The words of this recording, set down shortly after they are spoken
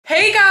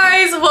Hey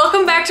guys,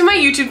 welcome back to my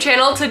YouTube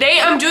channel. Today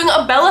I'm doing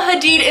a Bella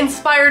Hadid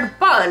inspired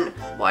bun.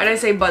 Why did I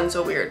say bun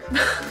so weird?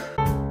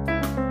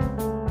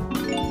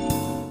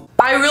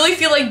 I really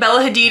feel like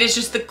Bella Hadid is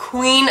just the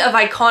queen of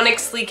iconic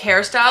sleek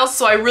hairstyles,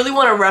 so I really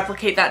want to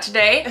replicate that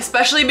today,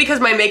 especially because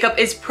my makeup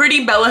is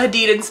pretty Bella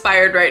Hadid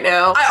inspired right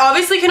now. I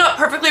obviously cannot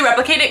perfectly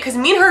replicate it because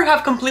me and her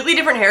have completely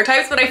different hair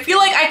types, but I feel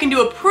like I can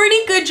do a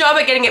pretty good job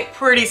at getting it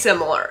pretty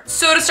similar.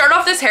 So to start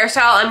off this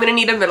hairstyle, I'm gonna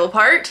need a middle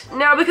part.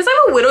 Now, because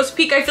I'm a widow's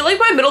peak, I feel like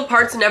my middle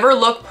parts never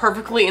look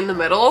perfectly in the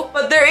middle,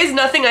 but there is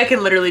nothing I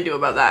can literally do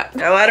about that.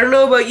 Now, I don't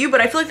know about you,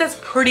 but I feel like that's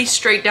pretty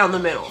straight down the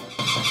middle.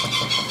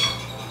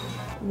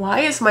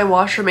 Why is my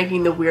washer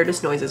making the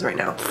weirdest noises right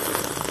now?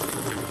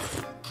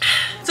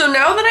 So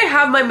now that I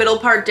have my middle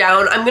part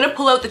down, I'm gonna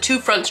pull out the two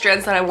front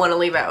strands that I wanna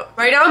leave out.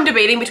 Right now I'm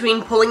debating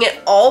between pulling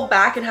it all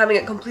back and having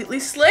it completely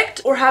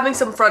slicked or having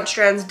some front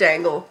strands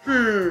dangle.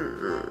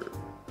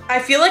 I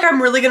feel like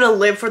I'm really gonna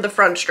live for the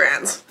front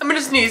strands. I'm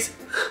gonna sneeze.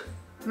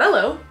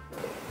 Mellow.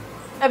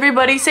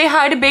 Everybody say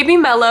hi to baby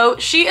Mellow.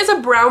 She is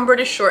a brown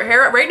British short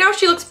hair. Right now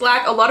she looks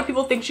black. A lot of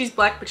people think she's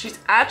black, but she's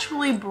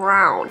actually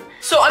brown.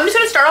 So I'm just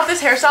gonna start off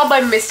this hairstyle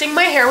by misting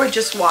my hair with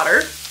just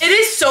water. It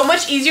is so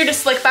much easier to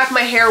slick back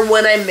my hair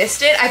when I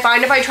mist it. I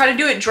find if I try to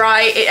do it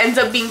dry, it ends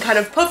up being kind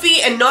of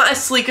puffy and not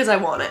as sleek as I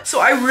want it. So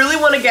I really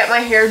want to get my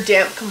hair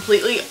damp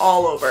completely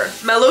all over.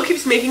 Mellow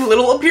keeps making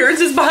little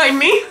appearances behind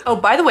me. Oh,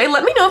 by the way,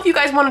 let me know if you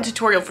guys want a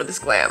tutorial for this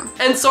glam.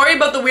 And sorry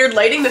about the weird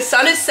lighting. The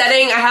sun is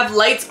setting, I have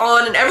lights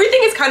on, and everything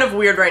is kind of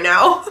weird right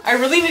now. I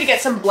really need to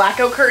get some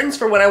blackout curtains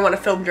for when I want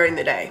to film during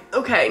the day.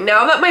 Okay,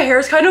 now that my hair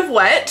is kind of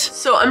wet,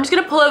 so I'm just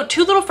gonna pull out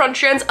two little front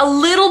strands a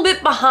little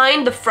bit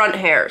behind the front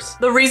hairs.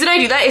 The reason I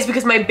do that is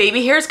because my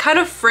baby hairs kind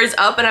of frizz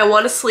up and I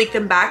want to sleek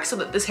them back so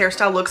that this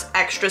hairstyle looks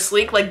extra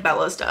sleek like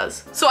Bella's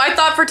does. So I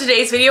thought for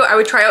today's video I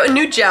would try out a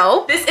new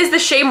gel. This is the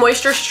Shea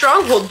Moisture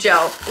Stronghold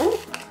Gel. Ooh,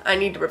 I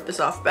need to rip this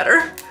off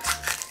better.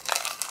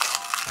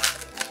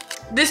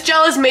 This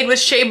gel is made with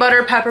shea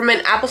butter,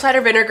 peppermint, apple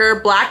cider vinegar,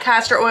 black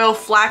castor oil,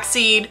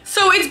 flaxseed.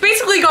 So it's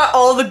basically got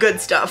all the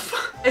good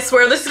stuff. I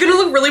swear this is gonna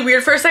look really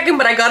weird for a second,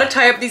 but I gotta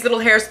tie up these little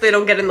hairs so they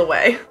don't get in the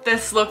way.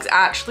 This looks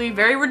actually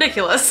very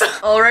ridiculous.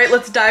 All right,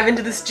 let's dive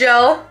into this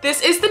gel.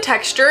 This is the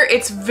texture.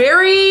 It's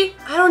very,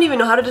 I don't even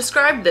know how to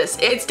describe this.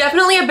 It's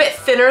definitely a bit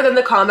thinner than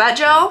the Combat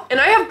Gel. And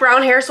I have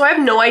brown hair, so I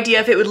have no idea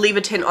if it would leave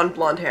a tint on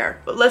blonde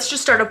hair. But let's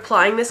just start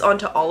applying this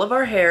onto all of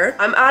our hair.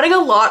 I'm adding a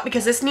lot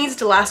because this needs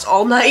to last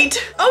all night.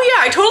 Oh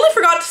yeah, I totally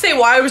forgot to say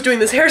why I was doing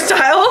this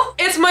hairstyle.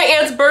 It's my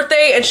aunt's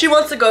birthday and she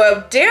wants to go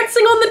out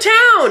dancing on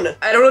the town.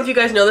 I don't know if you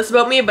guys know this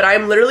about me, but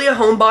I'm literally a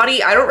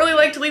homebody. I don't really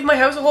like to leave my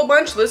house a whole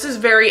bunch, so this is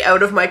very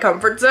out of my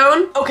comfort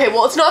zone. Okay,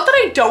 well, it's not that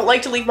I don't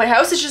like to leave my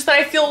house, it's just that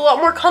I feel a lot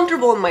more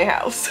comfortable in my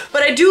house.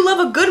 But I do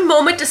love a good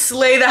moment to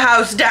slay the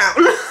house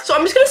down. So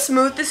I'm just gonna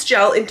smooth this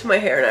gel into my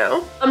hair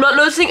now. I'm not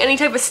noticing any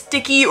type of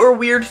sticky or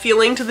weird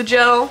feeling to the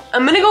gel.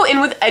 I'm gonna go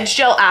in with edge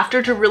gel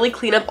after to really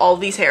clean up all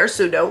these hairs,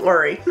 so don't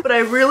worry. But I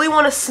really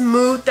want to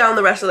smooth down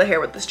the rest of the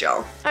hair with this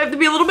gel. I have to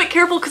be a little bit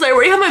careful because I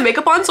already have my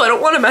makeup on, so I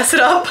don't want to mess it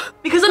up.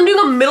 Because I'm doing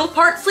a middle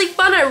part sleek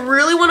bun, I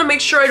really want to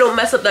make sure I don't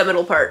mess up that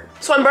middle part.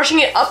 So I'm brushing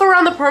it up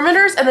around the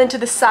perimeters and then to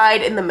the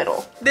side in the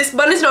middle. This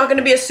bun is not going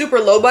to be a super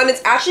low bun.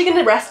 It's actually going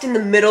to rest in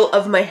the middle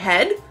of my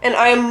head, and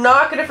I am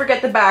not going to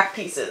forget the back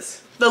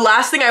pieces. The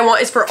last thing I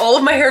want is for all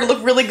of my hair to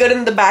look really good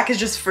and the back is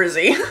just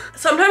frizzy.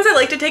 Sometimes I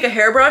like to take a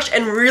hairbrush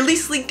and really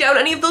sleek down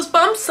any of those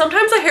bumps.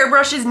 Sometimes a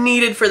hairbrush is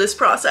needed for this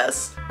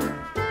process.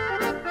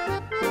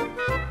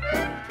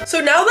 So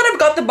now that I've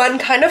got the bun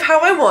kind of how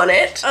I want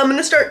it, I'm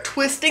gonna start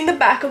twisting the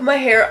back of my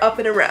hair up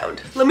and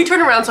around. Let me turn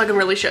around so I can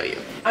really show you.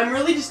 I'm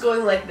really just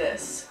going like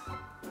this.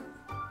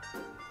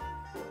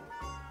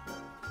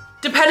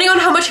 Depending on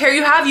how much hair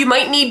you have, you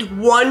might need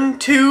 1,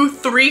 2,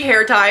 3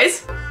 hair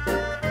ties.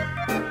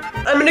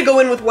 I'm gonna go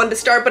in with 1 to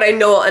start, but I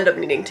know I'll end up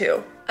needing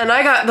 2. And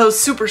I got those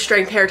super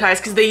strength hair ties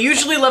because they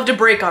usually love to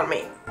break on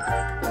me.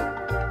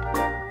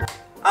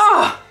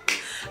 Oh!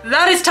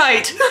 That is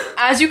tight.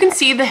 As you can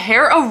see, the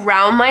hair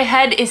around my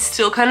head is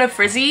still kind of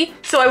frizzy,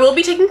 so I will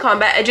be taking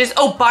Combat Edges.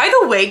 Oh, by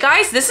the way,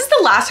 guys, this is the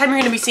last time you're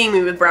gonna be seeing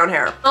me with brown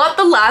hair. Not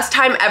the last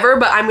time ever,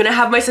 but I'm gonna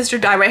have my sister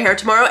dye my hair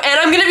tomorrow, and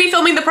I'm gonna be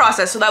filming the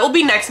process, so that will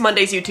be next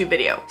Monday's YouTube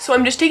video. So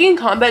I'm just taking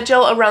Combat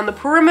Gel around the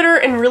perimeter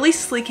and really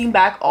sleeking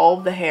back all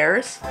of the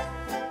hairs.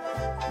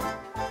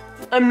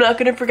 I'm not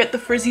gonna forget the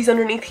frizzies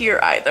underneath here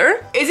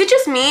either. Is it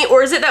just me,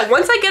 or is it that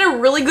once I get a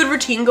really good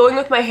routine going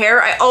with my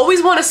hair, I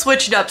always want to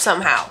switch it up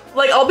somehow?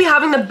 Like, I'll be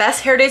having the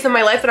best hair days of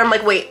my life and I'm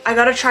like, wait, I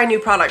gotta try new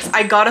products.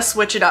 I gotta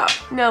switch it up.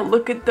 Now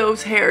look at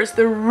those hairs.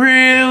 They're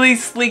really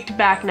sleeked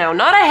back now.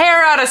 Not a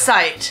hair out of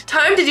sight.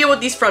 Time to deal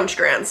with these front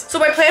strands. So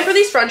my plan for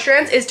these front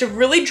strands is to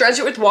really drench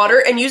it with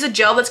water and use a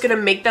gel that's gonna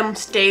make them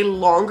stay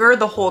longer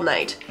the whole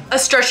night. A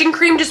stretching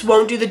cream just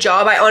won't do the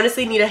job. I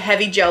honestly need a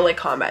heavy gel like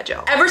Combat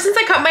Gel. Ever since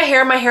I cut my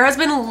hair has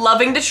been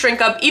loving to shrink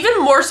up,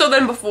 even more so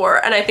than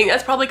before, and I think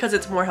that's probably because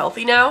it's more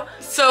healthy now.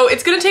 So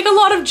it's gonna take a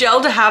lot of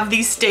gel to have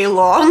these stay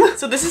long.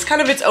 So this is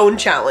kind of its own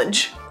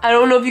challenge. I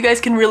don't know if you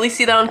guys can really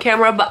see that on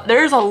camera, but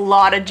there's a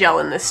lot of gel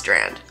in this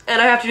strand.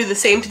 And I have to do the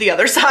same to the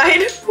other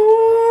side.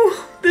 Ooh.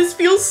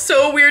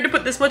 weird to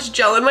put this much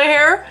gel in my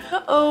hair.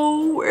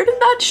 Uh-oh, where did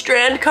that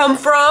strand come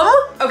from?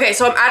 Okay,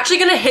 so I'm actually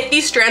gonna hit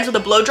these strands with a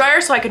blow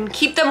dryer so I can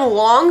keep them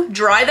long,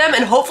 dry them,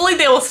 and hopefully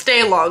they will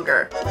stay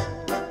longer.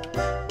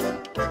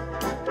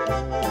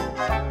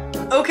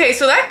 Okay,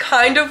 so that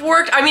kind of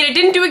worked. I mean, it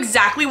didn't do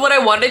exactly what I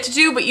wanted it to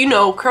do, but you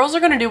know, curls are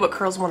gonna do what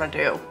curls wanna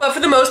do. But for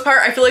the most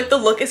part, I feel like the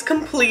look is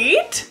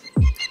complete.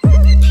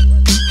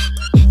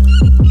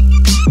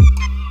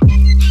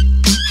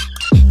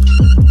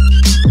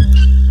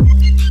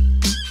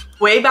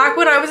 Way back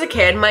when I was a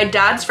kid, my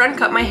dad's friend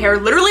cut my hair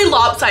literally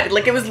lopsided.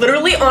 Like, it was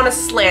literally on a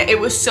slant. It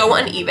was so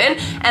uneven.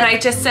 And I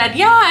just said,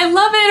 yeah, I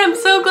love it. I'm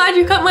so glad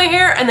you cut my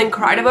hair. And then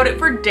cried about it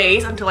for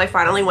days until I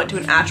finally went to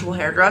an actual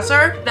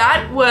hairdresser.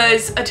 That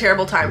was a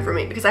terrible time for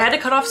me because I had to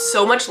cut off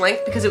so much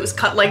length because it was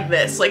cut like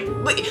this. Like,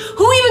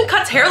 who even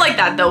cuts hair like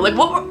that though? Like,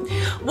 what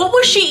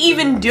was she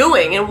even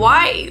doing? And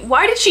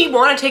why did she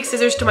want to take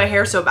scissors to my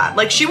hair so bad?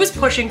 Like, she was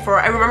pushing for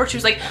it. I remember she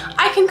was like,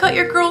 I can cut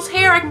your girl's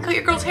hair. I can cut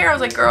your girl's hair. I was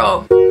like,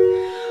 girl,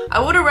 I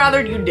would have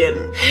rathered you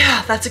didn't.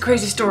 Yeah, that's a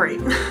crazy story.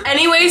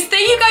 Anyways,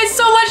 thank you guys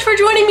so much for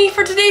joining me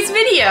for today's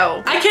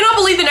video. I cannot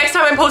believe the next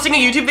time I'm posting a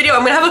YouTube video,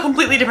 I'm gonna have a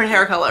completely different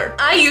hair color.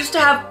 I used to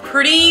have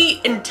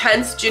pretty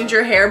intense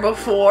ginger hair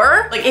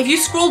before. Like, if you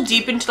scroll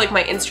deep into like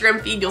my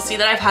Instagram feed, you'll see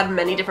that I've had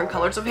many different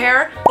colors of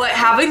hair. But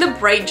having the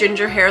bright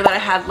ginger hair that I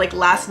had like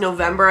last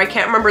November, I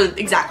can't remember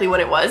exactly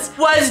when it was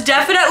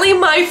definitely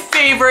my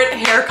favorite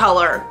hair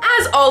color.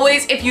 As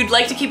always, if you'd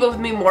like to keep up with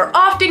me more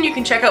often, you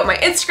can check out my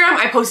Instagram.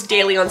 I post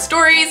daily on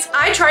stories.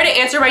 I try to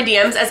answer my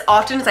DMs as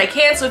often as I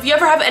can, so if you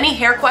ever have any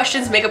hair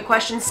questions, makeup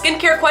questions,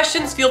 skincare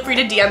questions, feel free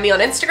to DM me on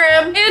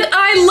Instagram. And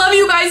I love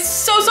you guys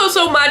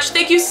so much.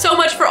 Thank you so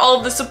much for all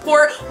of the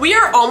support. We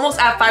are almost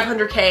at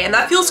 500K, and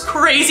that feels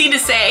crazy to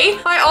say.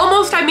 By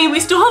almost, I mean we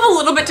still have a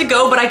little bit to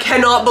go, but I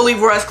cannot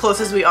believe we're as close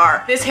as we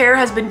are. This hair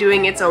has been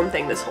doing its own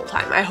thing this whole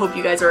time. I hope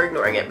you guys are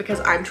ignoring it because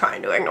I'm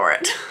trying to ignore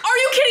it. Are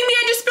you kidding me?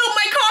 I just spilled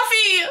my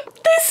coffee.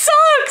 This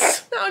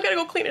sucks. Now I gotta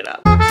go clean it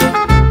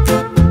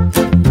up.